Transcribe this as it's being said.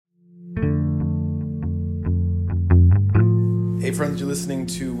Hey friends, you're listening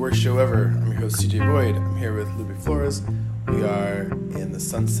to Worst Show Ever. I'm your host CJ Boyd. I'm here with Lupe Flores. We are in the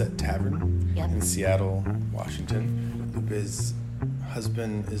Sunset Tavern in Seattle, Washington. Lupe's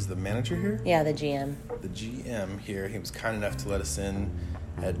husband is the manager here? Yeah, the GM. The GM here. He was kind enough to let us in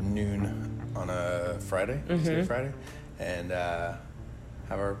at noon on a Friday, Friday, and have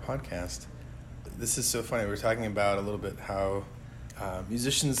our podcast. This is so funny. We're talking about a little bit how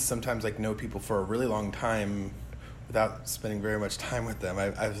musicians sometimes know people for a really long time without spending very much time with them.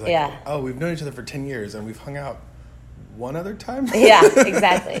 I was like, oh, we've known each other for 10 years and we've hung out one other time? Yeah,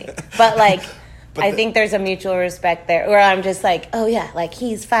 exactly. But I think there's a mutual respect there where I'm just like, oh yeah,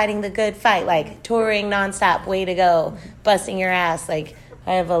 he's fighting the good fight, touring nonstop, way to go, busting your ass. I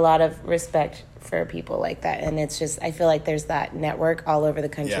have a lot of respect for people like that. And it's just, I feel like there's that network all over the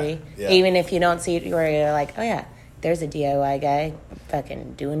country. Yeah. Even if you don't see it where you're like, oh yeah, there's a DIY guy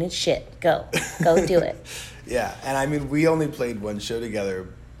fucking doing his shit. Go do it. Yeah, and I mean, we only played one show together,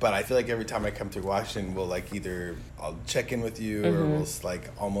 but I feel like every time I come through Washington, we'll either I'll check in with you or we'll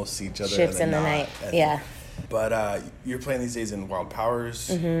almost see each other. Ships in the night, yeah. But you're playing these days in Wild Powers,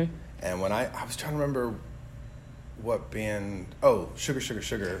 and when I was trying to remember what band, Sugar Sugar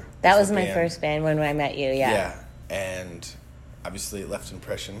Sugar. That was my first band when I met you, yeah. Yeah, and obviously it left an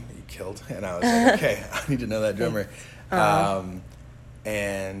impression. You killed, and I was like, okay, I need to know that drummer.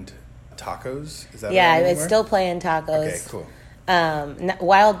 And Tacos, is that yeah, it's still playing Tacos. Okay, cool.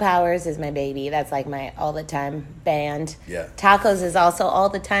 Wild Powers is my baby. That's my all the time band. Yeah. Tacos is also all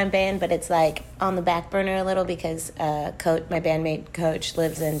the time band, but it's on the back burner a little because my bandmate Coach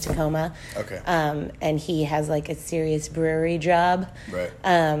lives in Tacoma. Okay. And he has a serious brewery job. Right.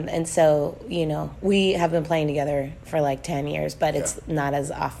 And so, we have been playing together for 10 years, but it's not as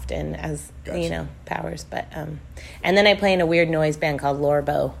often as, Powers. But and then I play in a weird noise band called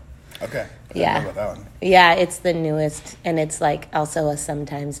Lorbo. Okay. I Yeah. know about that one. Yeah, it's the newest, and it's also a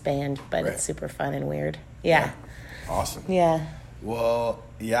sometimes band, but it's super fun and weird. Yeah. Awesome. Yeah. Well,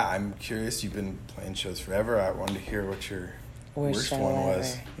 yeah, I'm curious. You've been playing shows forever. I wanted to hear what your worst one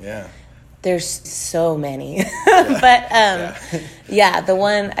was. Yeah. There's so many. But, the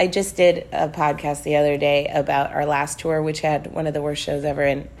one, I just did a podcast the other day about our last tour, which had one of the worst shows ever,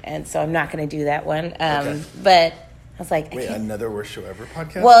 and so I'm not going to do that one. Okay. But I was like, wait, another Worst Show Ever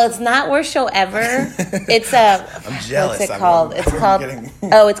podcast? Well, it's not Worst Show Ever. It's I'm jealous. What's it called?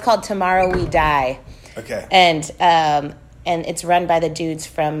 It's called Tomorrow We Die. Okay. And it's run by the dudes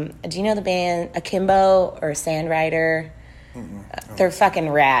from, do you know the band Akimbo or Sandrider? They're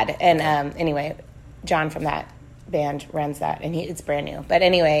fucking rad. And anyway, John from that band runs that, and it's brand new. But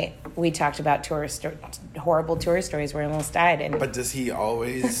anyway, we talked about horrible tour stories where he almost died. But does he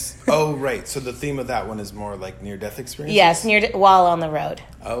always? Oh, right. So the theme of that one is more near-death experiences? Yes, while on the road.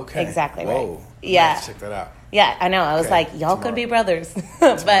 Okay. Exactly. Whoa. Right. Yeah. Let's check that out. Yeah, I know. I was like, y'all could be brothers.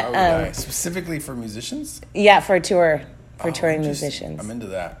 But specifically for musicians? Yeah, for touring musicians. I'm into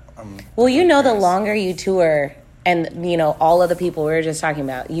that. Well, the longer you tour, and, all of the people we were just talking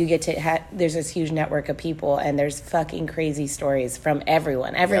about, you get to there's this huge network of people, and there's fucking crazy stories from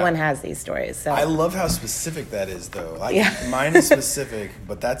everyone. Everyone has these stories. So I love how specific that is, though. Mine is specific,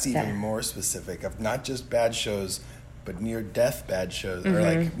 but that's even more specific of not just bad shows, but near-death bad shows,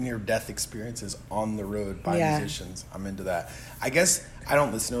 or near-death experiences on the road by musicians. I'm into that. I guess I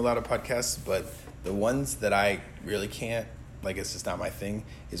don't listen to a lot of podcasts, but the ones that I really can't, it's just not my thing,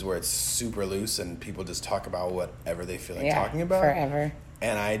 is where it's super loose and people just talk about whatever they feel like talking about. Forever.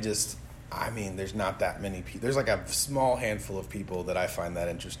 And there's not that many people. There's a small handful of people that I find that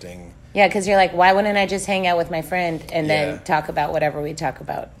interesting. Yeah, because you're like, why wouldn't I just hang out with my friend and then talk about whatever we talk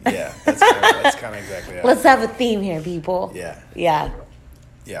about? Yeah, that's kind of exactly how Let's have a theme here, people. Yeah. Yeah.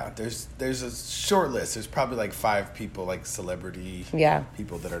 Yeah, there's a short list. There's probably 5 people, celebrity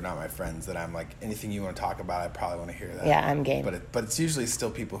people that are not my friends that I'm anything you want to talk about, I probably want to hear that. Yeah, I'm game. But it's usually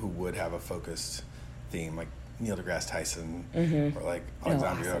still people who would have a focused theme, like Neil deGrasse Tyson or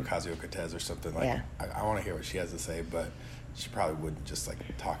Alexandria Ocasio-Cortez or something. I want to hear what she has to say, but she probably wouldn't just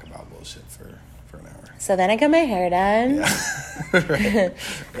talk about bullshit for an hour. So then I got my hair done. Yeah.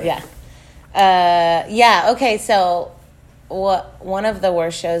 Right. Yeah. Okay, so one of the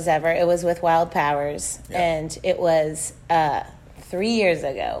worst shows ever, it was with Wild Powers, and it was 3 years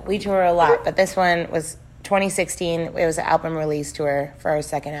ago. We tour a lot, but this one was 2016. It was an album release tour for our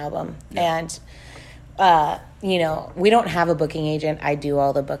second album. And we don't have a booking agent. I do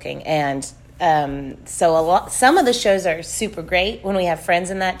all the booking, and so some of the shows are super great when we have friends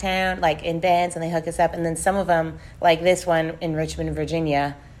in that town, in bands, and they hook us up, and then some of them, like this one in Richmond,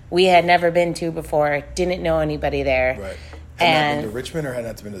 Virginia, we had never been to before, didn't know anybody there. Right. Had not been to Richmond or had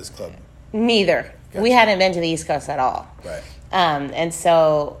not been to this club? Neither. Gotcha. We hadn't been to the East Coast at all. Right. And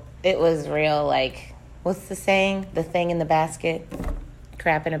so it was real, like, what's the saying? The thing in the basket?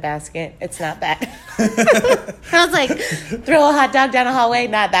 Crap in a basket. It's not that. I was like, throw a hot dog down a hallway?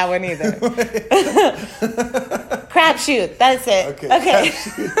 Not that one either. Crapshoot. That's it. Okay.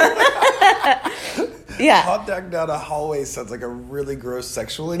 Yeah. Hot dog down a hallway sounds like a really gross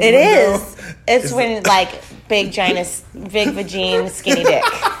sexual innuendo. It is. It's when, it? Like, big vagine, skinny dick.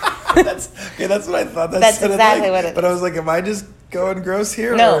 That's what I thought. That's exactly what it is. But I was like, am I just going gross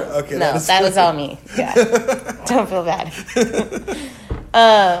here? No. Okay, no, that was all me. Yeah. Don't feel bad.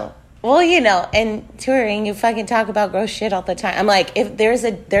 Well, you know, and touring, you fucking talk about gross shit all the time. I'm like, if there's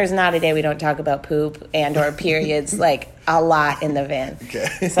not a day we don't talk about poop and or periods, like a lot in the van.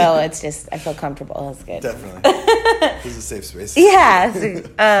 Okay. So it's just, I feel comfortable. It's good. Definitely. This is a safe space.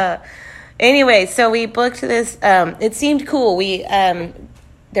 Yeah. Anyway, so we booked this. It seemed cool.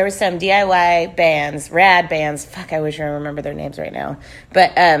 There were some DIY bands, rad bands. Fuck, I wish I remember their names right now.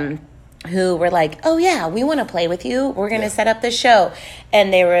 But who were like, oh, yeah, we want to play with you. We're going to set up this show.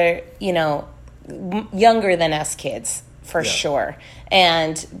 And they were, you know, younger than us kids, for sure.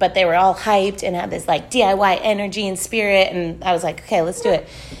 But they were all hyped and had this, like, DIY energy and spirit. And I was like, okay, let's do it.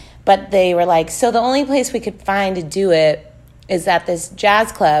 But they were like, so the only place we could find to do it is at this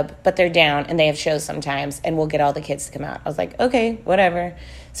jazz club, but they're down and they have shows sometimes, and we'll get all the kids to come out. I was like, okay, whatever.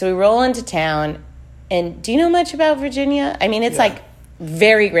 So we roll into town, and do you know much about Virginia? I mean, it's like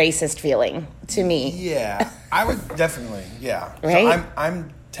very racist feeling to me. Yeah, I would definitely, yeah. Right? So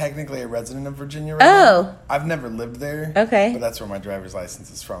I'm technically a resident of Virginia right now. I've never lived there. Okay. But that's where my driver's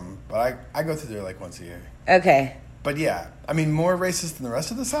license is from. But I go through there like once a year. Okay. But yeah, I mean, more racist than the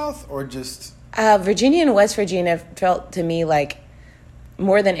rest of the South, or just... Virginia and West Virginia felt to me like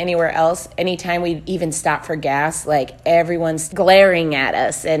more than anywhere else. Anytime we even stopped for gas, like everyone's glaring at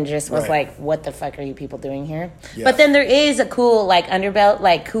us and just was like, what the fuck are you people doing here? Yeah. But then there is a cool like underbelt,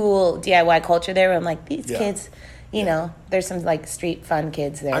 like cool DIY culture there. Where I'm like, these kids, you know, there's some like street fun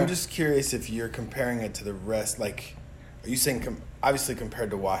kids there. I'm just curious if you're comparing it to the rest. Like, are you saying obviously compared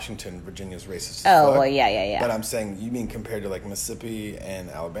to Washington, Virginia's racist? Oh, well, yeah. But I'm saying, you mean compared to like Mississippi and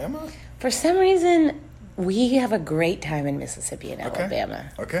Alabama? For some reason, we have a great time in Mississippi and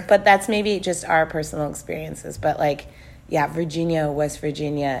Alabama. Okay. But that's maybe just our personal experiences. But like, yeah, Virginia, West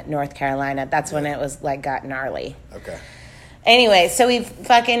Virginia, North Carolina, that's when it was like got gnarly. Okay. Anyway, so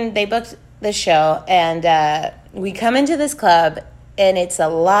they booked the show, and we come into this club, and it's a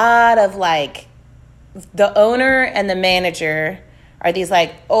lot of like, the owner and the manager are these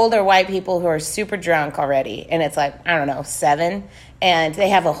like older white people who are super drunk already. And it's like, I don't know, 7. And they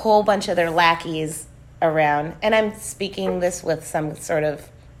have a whole bunch of their lackeys around. And I'm speaking this with some sort of,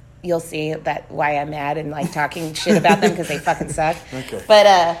 you'll see that why I'm mad and like talking shit about them because they fucking suck. Okay.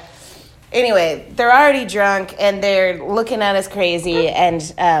 But anyway, they're already drunk and they're looking at us crazy. And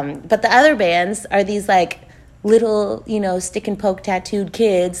but the other bands are these like little, you know, stick and poke tattooed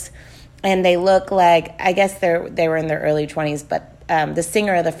kids. And they look like, I guess they were in their early 20s, but the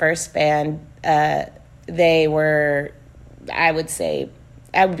singer of the first band, they were, I would say,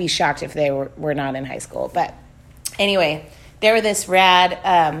 I would be shocked if they were not in high school. But anyway, they were this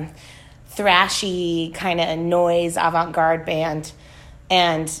rad, thrashy kind of noise avant-garde band.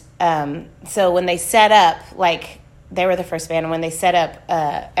 And so when they set up, like, they were the first band, and when they set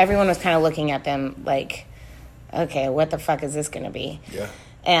up, everyone was kind of looking at them like, okay, what the fuck is this going to be? Yeah.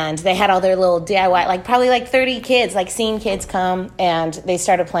 And they had all their little DIY, like probably like 30 kids, like scene kids come, and they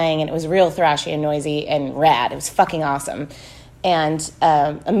started playing, and it was real thrashy and noisy and rad. It was fucking awesome. And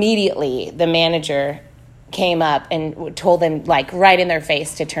immediately the manager came up and told them, like, right in their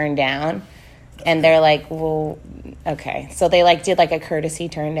face to turn down. And they're like, well, okay. So they like did like a courtesy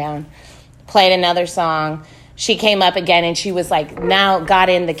turn down, played another song. She came up again, and she was like, now got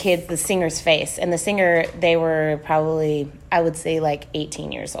in the singer's face. And the singer, they were probably, I would say, like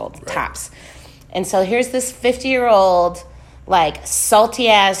 18 years old, tops. And so here's this 50-year-old, like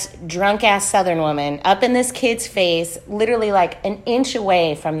salty-ass, drunk-ass Southern woman up in this kid's face, literally like an inch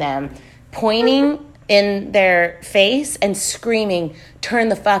away from them, pointing in their face and screaming, turn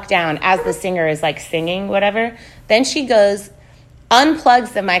the fuck down, as the singer is like singing, whatever. Then she goes,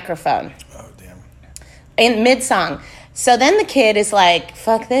 unplugs the microphone. In mid-song. So then the kid is like,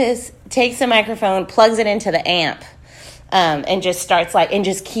 fuck this, takes the microphone, plugs it into the amp, and just starts like, and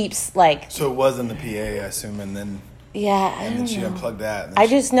just keeps like... So it was in the PA, I assume, and then... Yeah, and then she unplugged that. I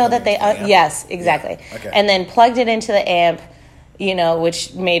just know that they... yes, exactly. Yeah. Okay. And then plugged it into the amp,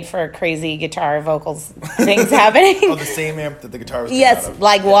 which made for crazy guitar vocals things happening. Oh, the same amp that the guitar was coming out of.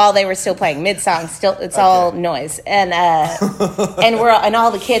 Like while they were still playing mid-song, still it's all noise, and and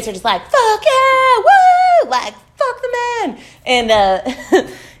all the kids are just like fuck yeah, woo, like fuck the man,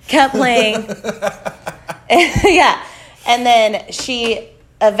 and kept playing, yeah, and then she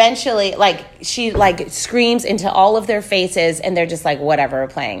eventually she screams into all of their faces, and they're just like whatever, we're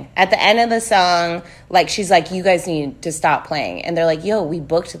playing. At the end of the song, she's like, you guys need to stop playing, and they're like, yo, we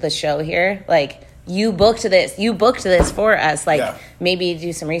booked the show here, you booked this for us, maybe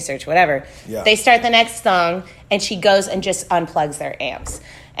do some research, whatever. They start the next song, and she goes and just unplugs their amps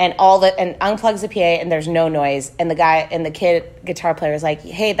and unplugs the PA, and there's no noise, and the kid guitar player is like,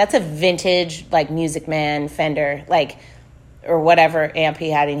 hey, that's a vintage Music Man Fender or whatever amp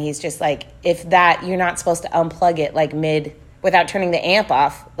he had, and he's just like, if that, you're not supposed to unplug it mid without turning the amp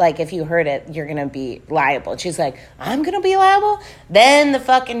off. If you heard it, you're gonna be liable. And she's like, I'm gonna be liable? Then the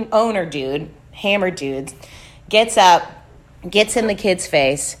fucking owner dude, hammer dude, gets up, gets in the kid's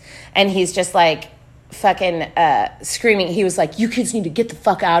face, and he's just fucking screaming. He was like, you kids need to get the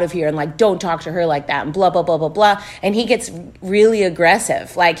fuck out of here, and don't talk to her like that, and blah blah blah blah blah. And he gets really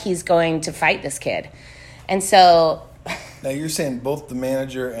aggressive, he's going to fight this kid. And so now you're saying both the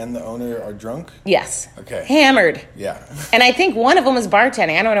manager and the owner are drunk? Yes. Okay. Hammered. Yeah. And I think one of them was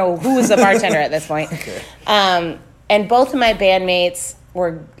bartending. I don't know who was the bartender at this point. Okay. And both of my bandmates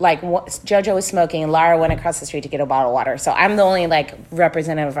were JoJo was smoking, and Lara went across the street to get a bottle of water. So I'm the only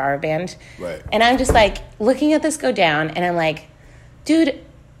representative of our band. Right. And I'm just looking at this go down, and I'm like, dude,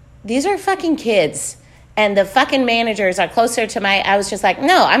 these are fucking kids. And the fucking managers are closer to I was just like,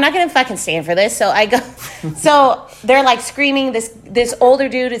 no, I'm not going to fucking stand for this. So I go, so they're screaming, this older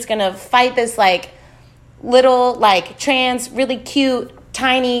dude is going to fight this little trans, really cute,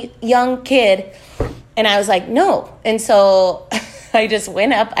 tiny, young kid. And I was like, no. And so I just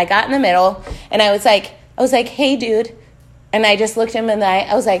went up, I got in the middle, and I was like, hey dude. And I just looked him in the eye.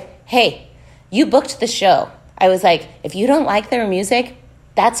 I was like, hey, you booked the show. I was like, if you don't like their music,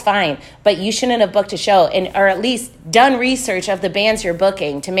 that's fine, but you shouldn't have booked a show or at least done research of the bands you're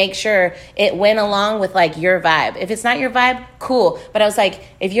booking to make sure it went along with your vibe. If it's not your vibe, cool. But I was like,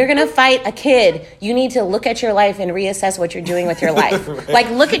 if you're gonna fight a kid, you need to look at your life and reassess what you're doing with your life. Right.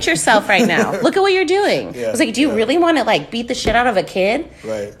 Look at yourself right now. Look at what you're doing. Yeah, I was like, do you really want to beat the shit out of a kid?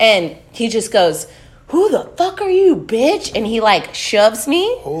 Right. And he just goes, who the fuck are you, bitch? And he shoves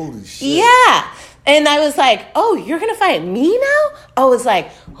me. Holy shit. Yeah. And I was like, oh, you're going to fight me now? I was like,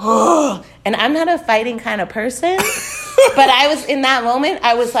 oh. And I'm not a fighting kind of person. But I was, in that moment,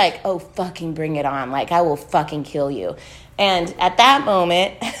 I was like, oh, fucking bring it on. I will fucking kill you. And at that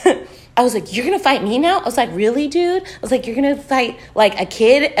moment, I was like, you're going to fight me now? I was like, really, dude? I was like, you're going to fight, a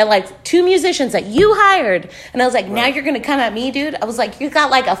kid and, two musicians that you hired. And I was like, now you're going to come at me, dude? I was like, you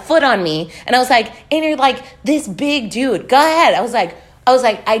got, a foot on me. And I was like, and you're, this big dude. Go ahead. I was like,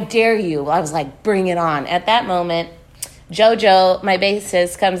 I dare you. I was like, bring it on. At that moment, JoJo, my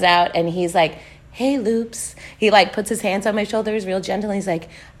bassist, comes out, and he's like, hey, Loops. He puts his hands on my shoulders real gentle. He's like,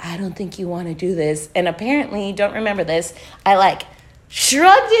 I don't think you want to do this. And apparently, don't remember this, I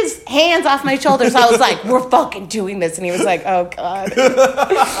shrugged his hands off my shoulders. I was like, we're fucking doing this. And he was like, oh, God.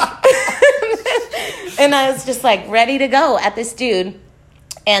 And I was just ready to go at this dude.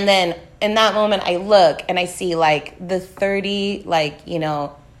 And then in that moment, I look and I see the 30,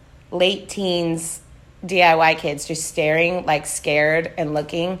 late teens DIY kids just staring, scared and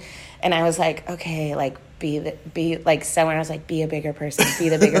looking. And I was like, okay, someone, I was like, be a bigger person, be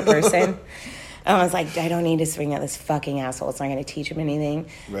the bigger person. And I was like, I don't need to swing at this fucking asshole. It's not going to teach him anything.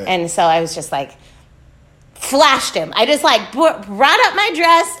 Right. And so I was just flashed him. I just brought up my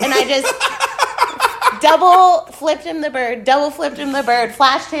dress, and I just double flipped him the bird,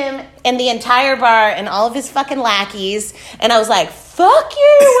 flashed him in the entire bar and all of his fucking lackeys. And I was like, fuck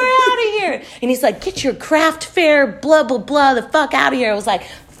you, we're out of here. And he's like, get your craft fair, blah, blah, blah, the fuck out of here. I was like,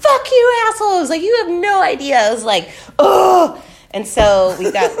 fuck you, asshole. I was like, you have no idea. I was like, oh. And so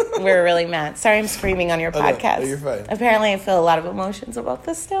we were really mad. Sorry I'm screaming on your podcast. No, you're fine. Apparently I feel a lot of emotions about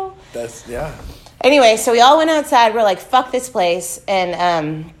this still. Yeah. Anyway, so we all went outside. We're like, fuck this place.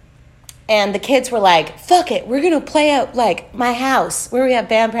 And the kids were like, fuck it. We're going to play at my house where we have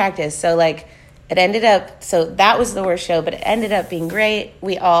band practice. So it ended up, so that was the worst show, but it ended up being great.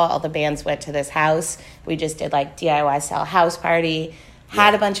 All the bands went to this house. We just did DIY style house party.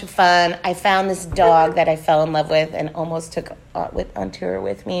 Had a bunch of fun. I found this dog that I fell in love with and almost took on tour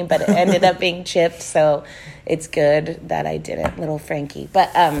with me, but it ended up being chipped, so it's good that I didn't, little Frankie. But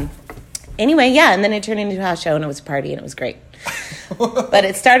anyway, yeah, and then it turned into a house show, and it was a party, and it was great. But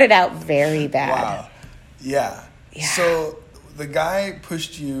it started out very bad. Wow. Yeah. So the guy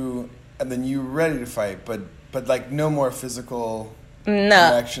pushed you, and then you were ready to fight, but like no more physical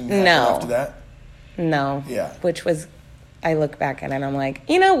connection after that? No. Yeah. Which was, I look back at it and I'm like,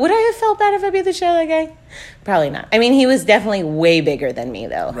 would I have felt bad if I beat the shit out of that guy? Probably not. I mean, he was definitely way bigger than me,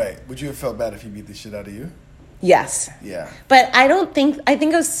 though. Right. Would you have felt bad if he beat the shit out of you? Yes. Yeah. But I think I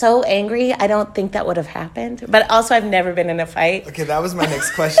was so angry, I don't think that would have happened. But also, I've never been in a fight. Okay, that was my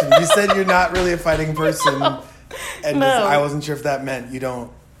next question. You said you're not really a fighting person. No. And I wasn't sure if that meant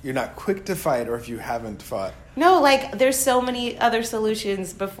you're not quick to fight or if you haven't fought. No, like, there's so many other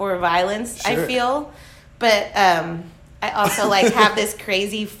solutions before violence, Sure. I feel. But I also, like, have this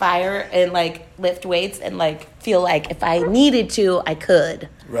crazy fire and, like, lift weights and, like, feel like if I needed to, I could.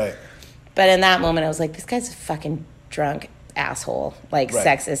 Right. But in that moment, I was like, this guy's a fucking drunk asshole. Like, Right.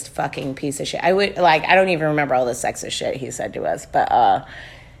 sexist fucking piece of shit. I don't even remember all the sexist shit he said to us. But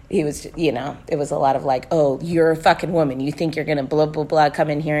he was, it was a lot of like, oh, you're a fucking woman. You think you're going to blah, blah, blah, come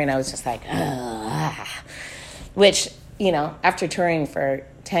in here. And I was just like, which, after touring for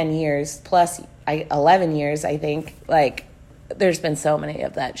 10 years plus 11 years, I think, like, there's been so many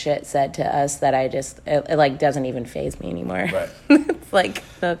of that shit said to us that it like doesn't even faze me anymore. Right. It's like,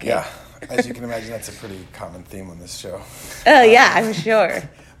 okay. Yeah. As you can imagine, that's a pretty common theme on this show. Oh, yeah, I'm sure.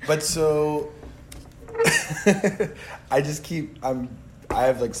 But so, I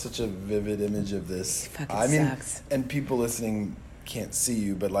have like such a vivid image of this. Fucking sucks. And people listening can't see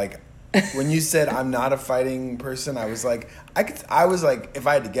you, but like, when you said I'm not a fighting person, I was like, if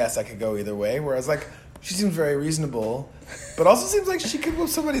I had to guess, I could go either way. Where I was like, she seems very reasonable, but also seems like she could whoop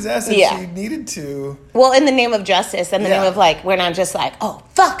somebody's ass if she needed to. Well, in the name of justice, in the name of, like, we're not just like, oh,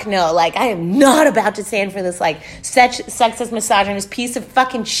 fuck no, like, I am not about to stand for this, like, sexist, misogynist piece of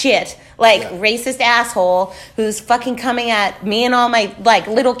fucking shit, like, racist asshole who's fucking coming at me and all my, like,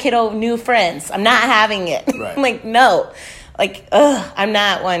 little kiddo new friends. I'm not having it. Right. Like, no. Like, I'm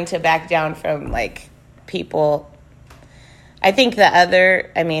not one to back down from, like, people. I think the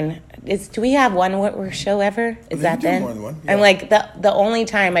other, do we have one more show ever? Is that then? More than one. Yeah. And like the only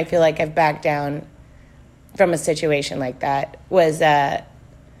time I feel like I've backed down from a situation like that was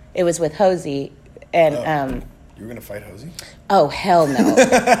it was with Hosey and you were gonna fight Hosey? Oh, hell no.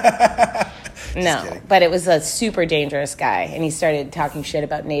 No, kidding. but it was a super dangerous guy, and he started talking shit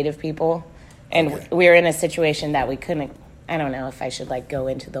about Native people, and we were in a situation that we couldn't. I don't know if I should like go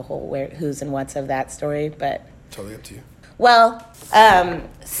into the whole who's and what's of that story, but Totally up to you. well,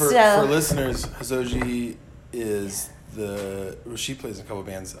 for listeners, Hazoji is she plays in a couple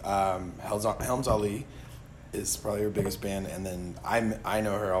bands. Helms Ali is probably her biggest band, and then I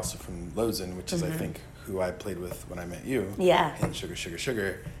know her also from Lozen, which is I think who I played with when I met you. Yeah. And Sugar Sugar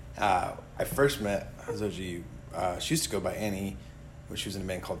Sugar. I first met Hazoji. She used to go by Annie, when she was in a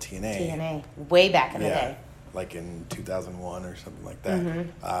band called TNA. TNA, way back in the day. Like in 2001 or something like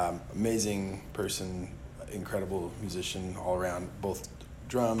that. Amazing person, incredible musician all around, both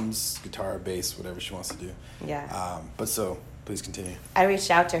drums, guitar, bass, whatever she wants to do. Yeah. Please continue. I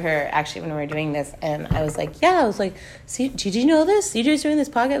reached out to her actually when we were doing this, and I was like, see, did you know this? CJ's doing this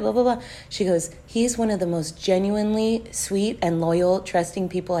podcast, blah, blah, blah. She goes, he's one of the most genuinely sweet and loyal, trusting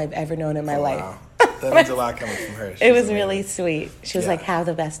people I've ever known in my life. Wow. That means a lot coming from her. It was really sweet. She was like, have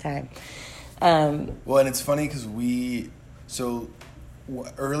the best time. Well, and it's funny because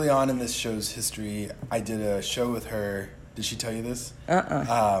early on in this show's history, I did a show with her. Did she tell you this?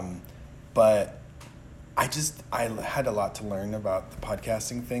 But I had a lot to learn about the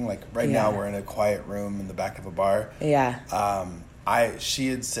podcasting thing. Like now we're in a quiet room in the back of a bar. Yeah. She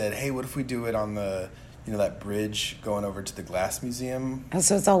had said, hey, what if we do it on the, that bridge going over to the Glass Museum? Oh,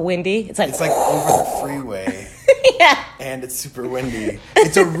 so it's all windy? It's like over the freeway. Yeah. And it's super windy.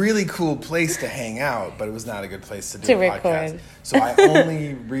 It's a really cool place to hang out, but it was not a good place to do a podcast. So I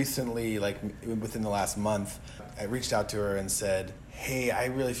only recently, like within the last month, I reached out to her and said, hey, I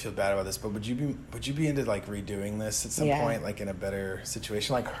really feel bad about this, but would you be into like redoing this at some point, like in a better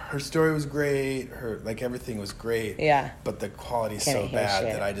situation? Like her story was great, like everything was great. Yeah. But the quality's so bad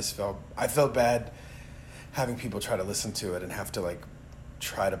that I felt bad having people try to listen to it and have to like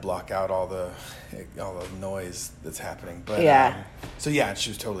try to block out all the noise that's happening. But she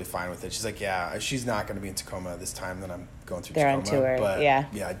was totally fine with it. She's like, she's not going to be in Tacoma this time that I'm going through Tacoma. They're on tour. But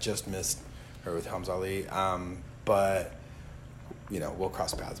I just missed her with Helms Ali. But we'll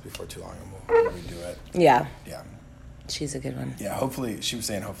cross paths before too long and we'll redo it. Yeah. Yeah. She's a good one. Yeah, hopefully she was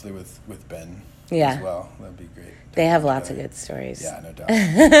saying with Ben as well. That'd be great. They have lots of good stories. Yeah, no doubt.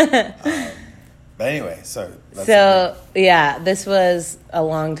 But anyway, this was a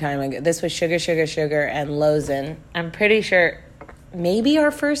long time ago. This was Sugar Sugar Sugar and Lozen. I'm pretty sure maybe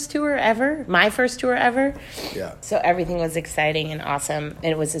our first tour ever, my first tour ever. Yeah. So everything was exciting and awesome.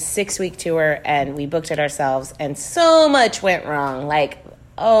 It was a 6-week tour, and we booked it ourselves, and so much went wrong. Like,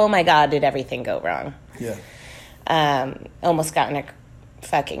 oh my God, did everything go wrong? Yeah. Almost got in a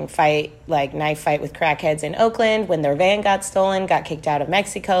fucking fight, like knife fight with crackheads in Oakland when their van got stolen, got kicked out of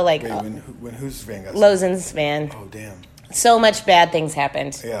Mexico. Like, wait, when whose van got stolen? Lozen's van. Oh, damn. So much bad things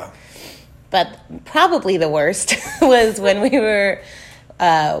happened. Yeah. But probably the worst was when we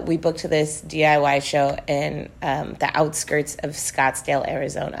booked this DIY show in the outskirts of Scottsdale,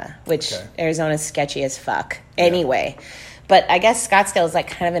 Arizona, which Arizona's sketchy as fuck anyway. Yeah. But I guess Scottsdale is like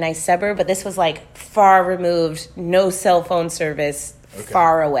kind of a nice suburb, but this was like far removed, no cell phone service,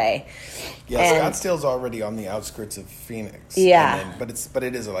 far away. Yeah, Scottsdale's already on the outskirts of Phoenix. Yeah. But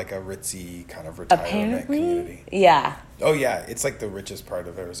it is like a ritzy kind of retirement community. Yeah. Oh, yeah. It's like the richest part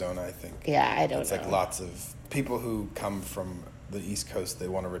of Arizona, I think. Yeah, I don't know. It's like lots of people who come from the East Coast, they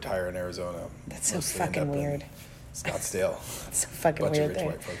want to retire in Arizona. That's so fucking weird. Scottsdale. It's so fucking bunch weird of rich there.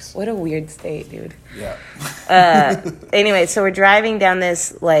 white folks. What a weird state, dude. Yeah. Anyway, so we're driving down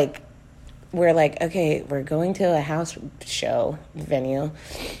this, like, we're like, okay, we're going to a house show venue.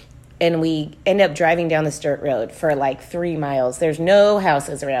 And we end up driving down this dirt road for like 3 miles. There's no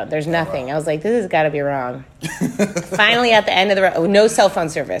houses around. There's nothing. Wow. I was like, this has got to be wrong. Finally, at the end of the road, no cell phone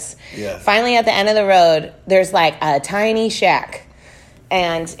service. Yeah. Finally, at the end of the road, there's like a tiny shack.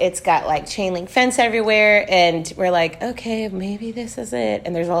 And it's got like chain link fence everywhere. And we're like, okay, maybe this is it.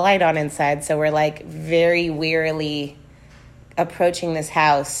 And there's a light on inside. So we're like very wearily approaching this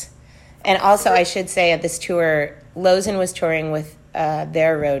house. And also, I should say at this tour, Lozen was touring with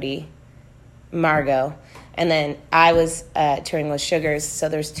their roadie, Margot. And then I was touring with Sugars. So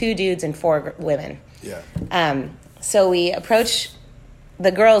there's 2 dudes and 4 women. Yeah. So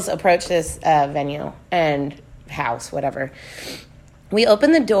the girls approach this venue and house, whatever. We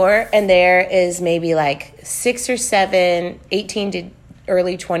open the door, and there is maybe like 6 or 7, 18 to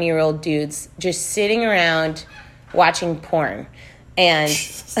early 20-year-old dudes just sitting around watching porn. And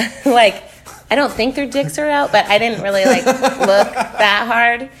like, I don't think their dicks are out, but I didn't really like look that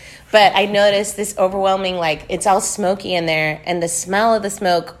hard. But I noticed this overwhelming, like, it's all smoky in there, and the smell of the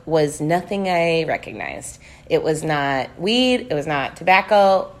smoke was nothing I recognized. It was not weed, it was not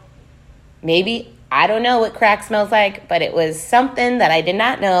tobacco, maybe, I don't know what crack smells like, but it was something that I did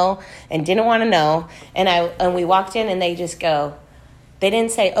not know and didn't want to know. And we walked in, and they just go, they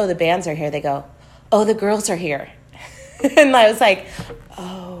didn't say, oh, the bands are here. They go, oh, the girls are here. And I was like,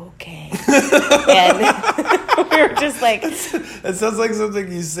 oh, okay. And we were just like... It sounds like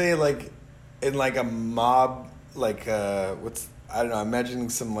something you say, like, in, like, a mob, like, I don't know, imagining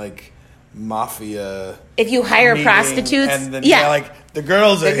some, like, mafia... If you hire prostitutes... And then, like, the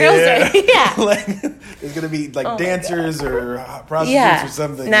girls are here. Yeah. Like, there's going to be, like, dancers or prostitutes or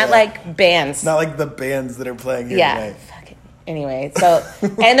something. Not like bands. Not like the bands that are playing here tonight. Fuck it. Anyway, so...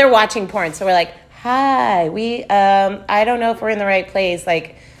 and they're watching porn, so we're like... Hi, I don't know if we're in the right place.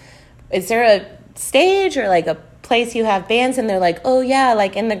 Like, is there a stage or like a place you have bands? And they're like, oh yeah,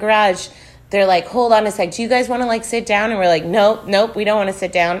 like in the garage. They're like, hold on a sec. Do you guys want to like sit down? And we're like, nope, we don't want to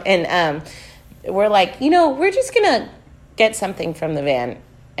sit down. And we're like, we're just going to get something from the van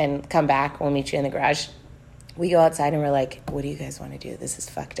and come back. We'll meet you in the garage. We go outside and we're like, what do you guys want to do? This is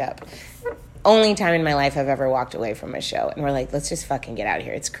fucked up. Only time in my life I've ever walked away from a show. And we're like, let's just fucking get out of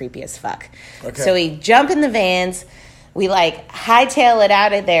here. It's creepy as fuck. Okay. So we jump in the vans. We, like, hightail it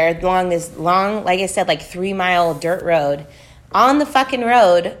out of there along this long, like I said, like 3-mile dirt road. On the fucking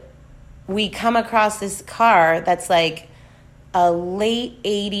road, we come across this car that's, like, a late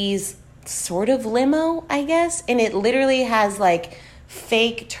 80s sort of limo, I guess. And it literally has, like,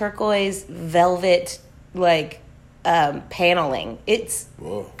 fake turquoise velvet, like, paneling. It's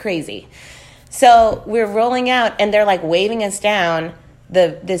crazy. So we're rolling out, and they're, like, waving us down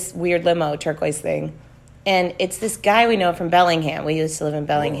this weird limo turquoise thing. And it's this guy we know from Bellingham. We used to live in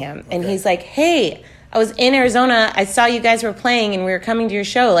Bellingham. Okay. And he's like, hey, I was in Arizona. I saw you guys were playing, and we were coming to your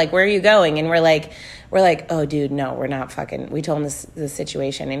show. Like, where are you going? And we're like, oh, dude, no, we're not fucking. We told him this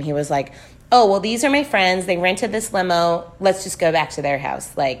situation. And he was like, oh, well, these are my friends. They rented this limo. Let's just go back to their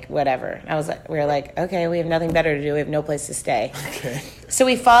house. Like, whatever. We were like, okay, we have nothing better to do. We have no place to stay. Okay. So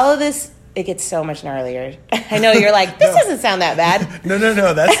we follow this. It gets so much gnarlier. I know you're like, this doesn't sound that bad. No.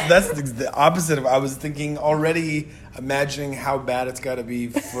 That's the opposite of. I was thinking already, imagining how bad it's got to be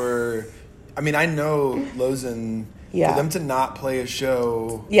for. I mean, I know Lozen. Yeah. For them to not play a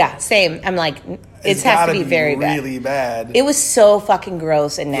show. Yeah, same. I'm like, it has to be very bad. Really bad. It was so fucking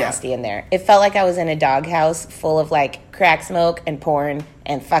gross and nasty in there. It felt like I was in a doghouse full of like crack smoke and porn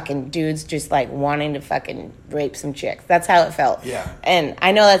and fucking dudes just like wanting to fucking rape some chicks. That's how it felt. Yeah. And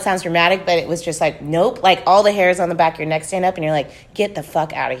I know that sounds dramatic, but it was just like, nope. Like all the hairs on the back of your neck stand up and you're like, get the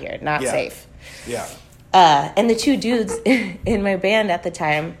fuck out of here. Not safe. Yeah. And the two dudes in my band at the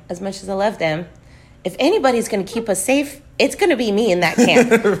time, as much as I love them, if anybody's going to keep us safe, it's going to be me in that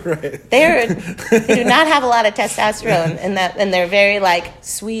camp. Right. They do not have a lot of testosterone, and they're very like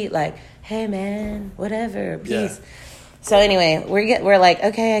sweet, like, hey man, whatever, peace. Yeah. So anyway, we're like,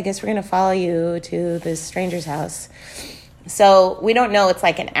 okay, I guess we're going to follow you to this stranger's house. So we don't know, it's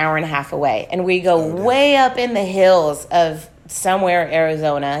like an hour and a half away, and we go way up in the hills of somewhere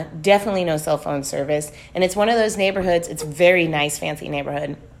Arizona, definitely no cell phone service, and it's one of those neighborhoods, it's very nice, fancy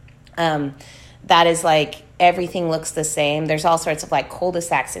neighborhood, that is like, everything looks the same. There's all sorts of like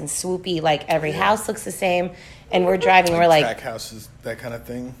cul-de-sacs and swoopy, like every house looks the same, and we're driving, we're like... Tract houses, that kind of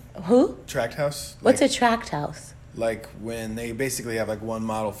thing? Who? Tract house? What's a tract house? Like when they basically have like one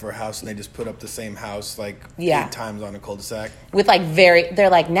model for a house and they just put up the same house like 8 times on a cul-de-sac. With like they're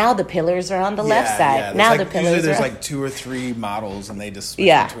like, now the pillars are on the left side. Yeah. Now like, the pillars usually there's like 2 or 3 models and they just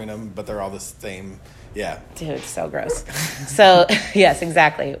switch between them, but they're all the same. Yeah. Dude, it's so gross. So, yes,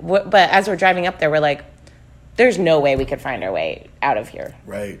 exactly. But as we're driving up there, we're like, there's no way we could find our way out of here.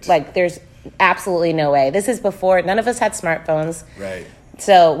 Right. Like, there's absolutely no way. This is before, none of us had smartphones. Right.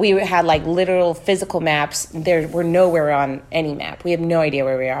 So we had like literal physical maps. There were nowhere on any map. We have no idea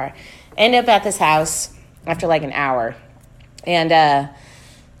where we are. End up at this house after like an hour. And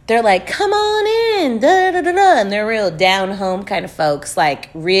they're like, come on in. Da, da, da, da. And they're real down home kind of folks, like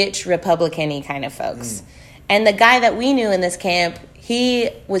rich Republican-y kind of folks. And the guy that we knew in this camp, he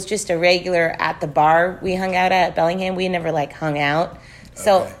was just a regular at the bar we hung out at Bellingham. We never like hung out.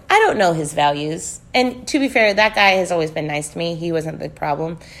 So I don't know his values. And to be fair, that guy has always been nice to me. He wasn't the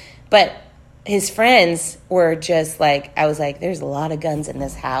problem. But his friends were just like, I was like, there's a lot of guns in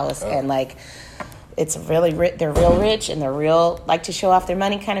this house. And like, it's really, they're real rich and they're real, like to show off their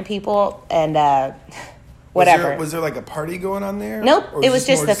money kind of people. And whatever. Was there like a party going on there? Nope. It was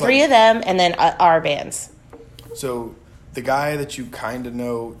just the 3 of them and then our bands. So the guy that you kind of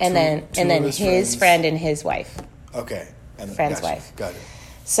know. And then his friend and his wife. Okay. Friend's wife. Got it.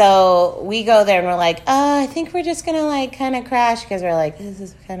 So we go there and we're like, I think we're just gonna like kind of crash because we're like, this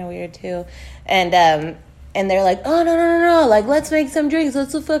is kind of weird too, and they're like, oh no, like let's make some drinks,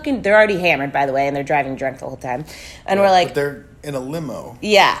 they're already hammered by the way, and they're driving drunk the whole time, and we're like, but they're in a limo.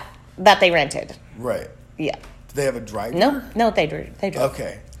 Yeah, that they rented. Right. Yeah. Do they have a driver? No, they drove.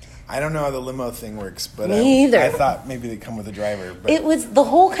 Okay. I don't know how the limo thing works, but Me either. I thought maybe they come with a driver. But. It was the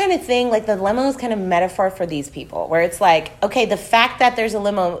whole kind of thing, like the limo is kind of metaphor for these people, where it's like, okay, the fact that there's a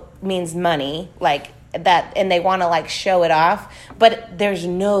limo means money, like that, and they want to like show it off, but there's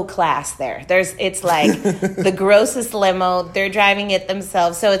no class there. It's like the grossest limo. They're driving it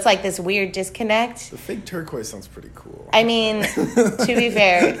themselves, so it's like this weird disconnect. The fake turquoise sounds pretty cool. I mean, to be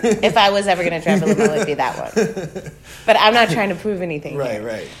fair, if I was ever going to drive a limo, it would be that one. But I'm not trying to prove anything.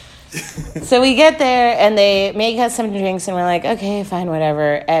 Right. So we get there and they make us some drinks and we're like, okay, fine,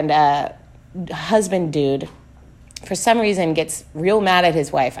 whatever. And husband dude, for some reason, gets real mad at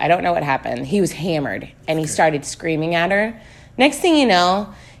his wife. I don't know what happened. He was hammered and he started screaming at her. Next thing you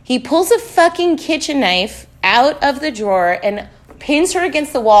know, he pulls a fucking kitchen knife out of the drawer and pins her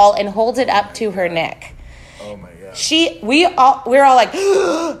against the wall and holds it up to her neck. Oh my God. We're all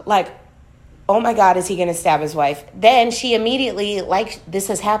like, like, oh my God, is he going to stab his wife? Then she immediately, like this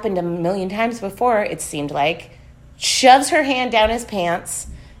has happened a million times before, it seemed like, shoves her hand down his pants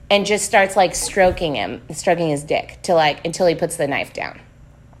and just starts like stroking his dick until he puts the knife down.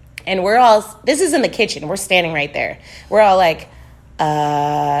 And this is in the kitchen. We're standing right there. We're all like,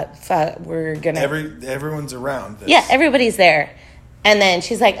 fuck, we're going to. Everyone's around this. Yeah, everybody's there. And then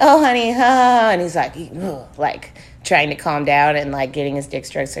she's like, oh, honey, and he's like trying to calm down and like getting his dick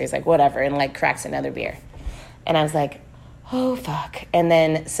stroked. So he's like, whatever, and like cracks another beer. And I was like, oh, fuck. And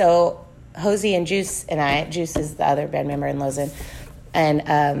then so Hosey and Juice is the other band member in Lozin.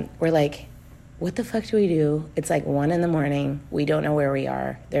 And we're like, what the fuck do we do? It's like 1 a.m. We don't know where we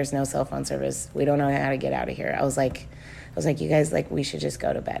are. There's no cell phone service. We don't know how to get out of here. I was like, you guys, like, we should just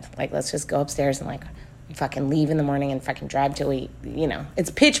go to bed. Like, let's just go upstairs and like fucking leave in the morning and fucking drive till we, it's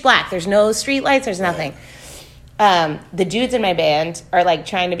pitch black. There's no street lights. There's nothing. The dudes in my band are like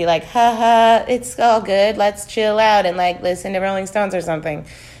trying to be like, haha, it's all good. Let's chill out and like listen to Rolling Stones or something,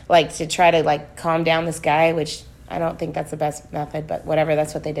 like to try to like calm down this guy, which I don't think that's the best method, but whatever.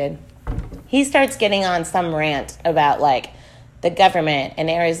 That's what they did. He starts getting on some rant about like, the government in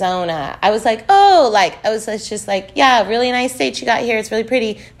Arizona. I was like, oh, like, I was just like, yeah, really nice state you got here. It's really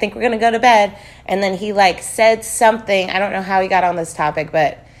pretty. Think we're going to go to bed. And then he like said something. I don't know how he got on this topic,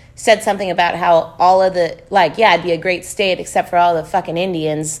 but said something about how all of the, like, yeah, it'd be a great state except for all the fucking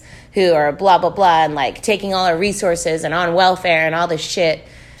Indians who are blah, blah, blah, and like taking all our resources and on welfare and all this shit.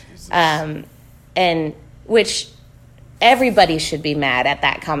 And which everybody should be mad at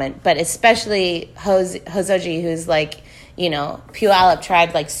that comment, but especially Hosoji, who's like, you know, Puyallup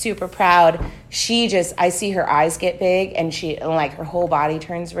tribe, like super proud. She just, I see her eyes get big and like her whole body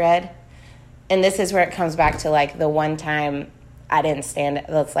turns red. And this is where it comes back to like the one time I didn't stand.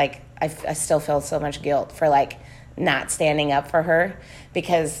 That's like, I still feel so much guilt for like not standing up for her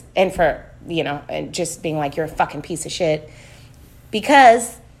because, and for, you know, and just being like, you're a fucking piece of shit,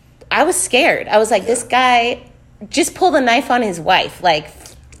 because I was scared. I was like, this guy just pulled a knife on his wife like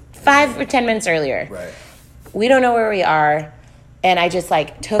 5 or 10 minutes earlier. Right. We don't know where we are. And I just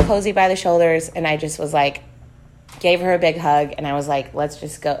like took Hosey by the shoulders and I just was like, gave her a big hug. And I was like, let's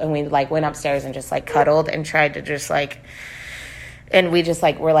just go. And we like went upstairs and just like cuddled and tried to just like, and we just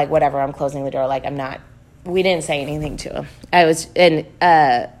like, we're like, whatever, I'm closing the door. Like, we didn't say anything to him.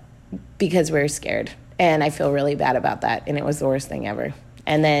 Because we were scared. And I feel really bad about that. And it was the worst thing ever.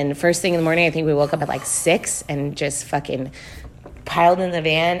 And then first thing in the morning, I think we woke up at like 6 and just fucking piled in the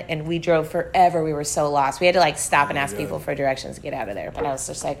van, and we drove forever. We were so lost. We had to like stop and ask people for directions to get out of there. But I was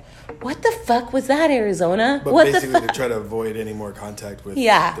just like, what the fuck was that, Arizona? But what basically the fuck? to try to avoid any more contact with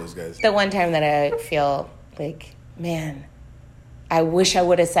those guys. The one time that I feel like, man, I wish I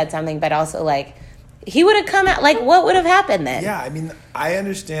would have said something, but also like, he would have come out, like, what would have happened then? Yeah, I mean, I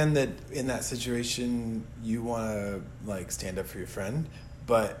understand that in that situation, you want to, like, stand up for your friend,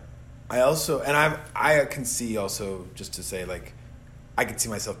 but I also, and I can see also, just to say, like, I can see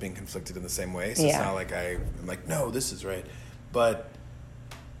myself being conflicted in the same way, so it's not like I'm like, no, this is right, but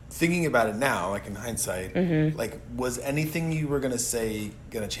thinking about it now, like, in hindsight, like, was anything you were going to say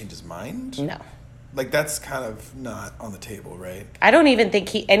going to change his mind? No. Like, that's kind of not on the table, right? I don't even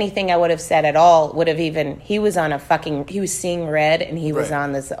think anything I would have said at all would have even, he was seeing red, and he was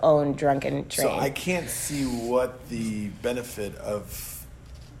on this own drunken train. So I can't see what the benefit of,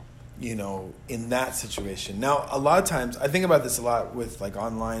 you know, in that situation. Now, a lot of times, I think about this a lot with, like,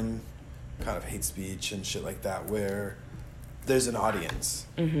 online kind of hate speech and shit like that, where there's an audience,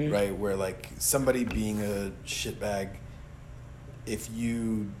 right? Where, like, somebody being a shitbag, if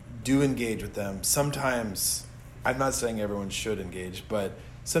you do engage with them, sometimes, I'm not saying everyone should engage, but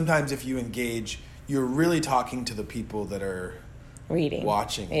sometimes if you engage, you're really talking to the people that are reading,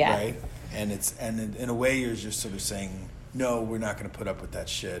 watching, right? And in a way, you're just sort of saying, no, we're not going to put up with that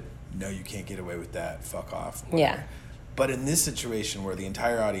shit. No, you can't get away with that. Fuck off. Whatever. Yeah. But in this situation where the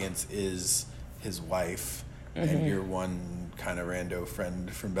entire audience is his wife and you're one kind of rando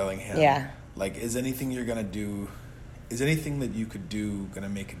friend from Bellingham, like, is anything you're going to do, is anything that you could do going to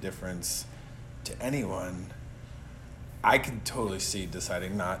make a difference to anyone? I can totally see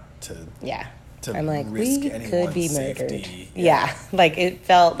deciding not to. Yeah. I'm like, we could be murdered. Yeah. Like, it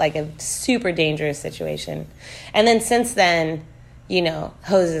felt like a super dangerous situation. And then since then, you know,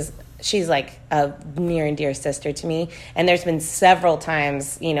 she's like a near and dear sister to me. And there's been several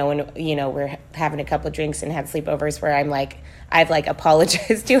times, you know, when, you know, we're having a couple of drinks and had sleepovers where I'm like, I've like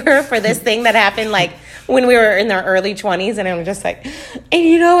apologized to her for this thing that happened like when we were in our early 20s, and I'm just like, and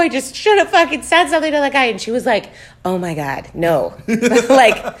you know, I just should have fucking said something to that guy. And she was like, oh my God, no.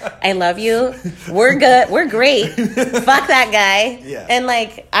 Like, I love you. We're good. We're great. Fuck that guy. Yeah. And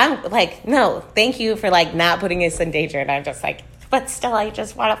like, I'm like, no, thank you for like not putting us in danger. And I'm just like, but still, I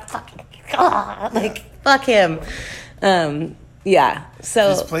just want to fucking, fuck him. Yeah, so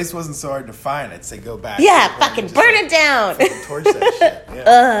if this place wasn't so hard to find, I'd say go back. Yeah, fucking burn it down. Fucking torch that shit.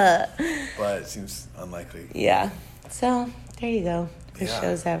 Yeah. But it seems unlikely. Yeah. So there you go. Best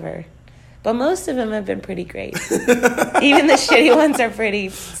shows ever. But most of them have been pretty great. Even the shitty ones are pretty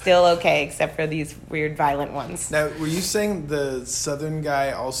still okay, except for these weird violent ones. Now, were you saying the Southern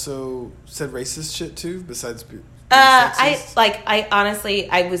guy also said racist shit too, besides? I honestly,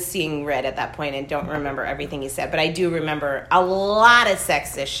 I was seeing red at that point and don't remember everything he said, but I do remember a lot of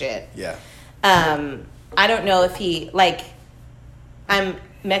sexist shit. Yeah. I don't know if he, like, I'm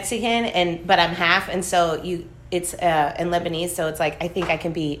Mexican but I'm half, and so it's in Lebanese, so it's like I think I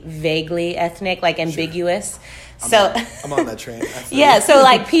can be vaguely ethnic, like ambiguous. Sure. I'm on that train. Yeah, so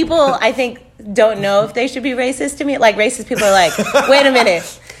like people I think don't know if they should be racist to me. Like racist people are like, wait a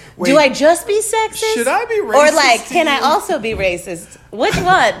minute. Wait, do I just be sexist? Should I be racist? Or like, can I also be racist? Which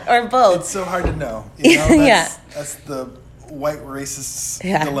one? Or both? It's so hard to know. You know? That's the white racist's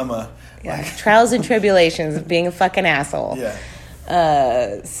dilemma. Yeah, trials and tribulations of being a fucking asshole. Yeah.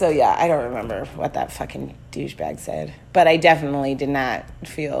 So yeah, I don't remember what that fucking douchebag said, but I definitely did not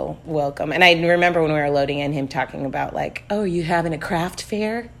feel welcome. And I remember when we were loading in, him talking about like, "Oh, are you having a craft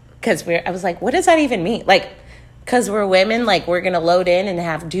fair?" Because I was like, "What does that even mean?" Like, because we're women, like we're gonna load in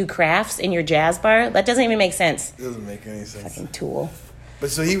and do crafts in your jazz bar? That doesn't even make sense. It doesn't make any sense. Fucking tool.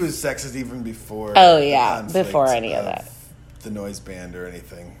 But so he was sexist even before. Oh yeah, before any of that. The noise band or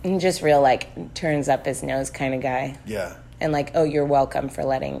anything. And just real like turns up his nose kind of guy. Yeah. And like, oh, you're welcome for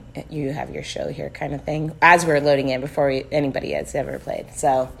letting you have your show here kind of thing. As we're loading in before anybody has ever played.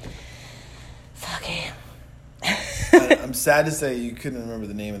 So, fuck him. I'm sad to say you couldn't remember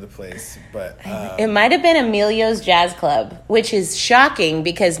the name of the place, but... it might have been Emilio's Jazz Club, which is shocking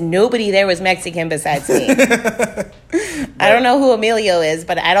because nobody there was Mexican besides me. I don't know who Emilio is,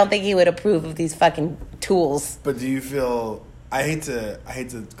 but I don't think he would approve of these fucking tools. But do you feel... I hate to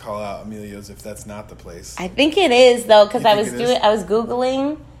call out Emilio's if that's not the place. I think it is though, because I was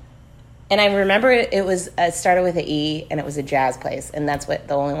Googling, and I remember it started with an E, and it was a jazz place, and that's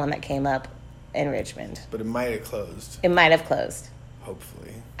the only one that came up in Richmond. But it might have closed. It might have closed.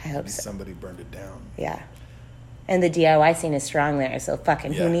 Hopefully. I hope so. Somebody burned it down. Yeah, and the DIY scene is strong there, so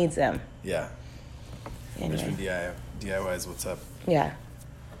fucking who needs them? Yeah. Anyway. Richmond DIY is what's up. Yeah.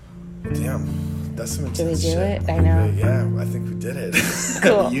 Damn. That's some intense Did we do shit. it? I know. Yeah, I think we did it.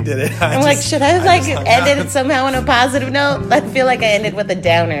 Cool. You did it. I'm like, should I have ended it somehow on a positive note? I feel like I ended with a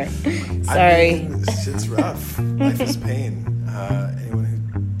downer. Sorry. I mean, shit's rough. Life is pain. Anyone who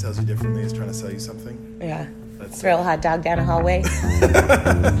tells you differently is trying to sell you something. Yeah. Throw a hot dog down a hallway.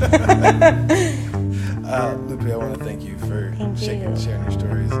 Lupe, I want to thank you for sharing your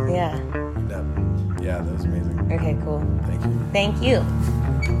stories. Yeah. Yeah, that was amazing. Okay, cool. Thank you. Thank you.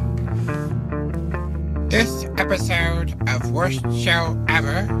 This episode of Worst Show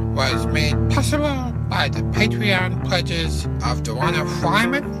Ever was made possible by the Patreon pledges of Dewana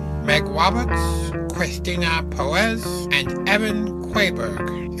Fryman, Meg Roberts, Christina Perez, and Evan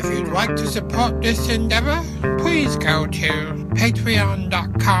Quayberg. If you'd like to support this endeavor, please go to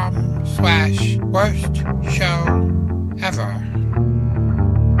patreon.com/worstshowEver.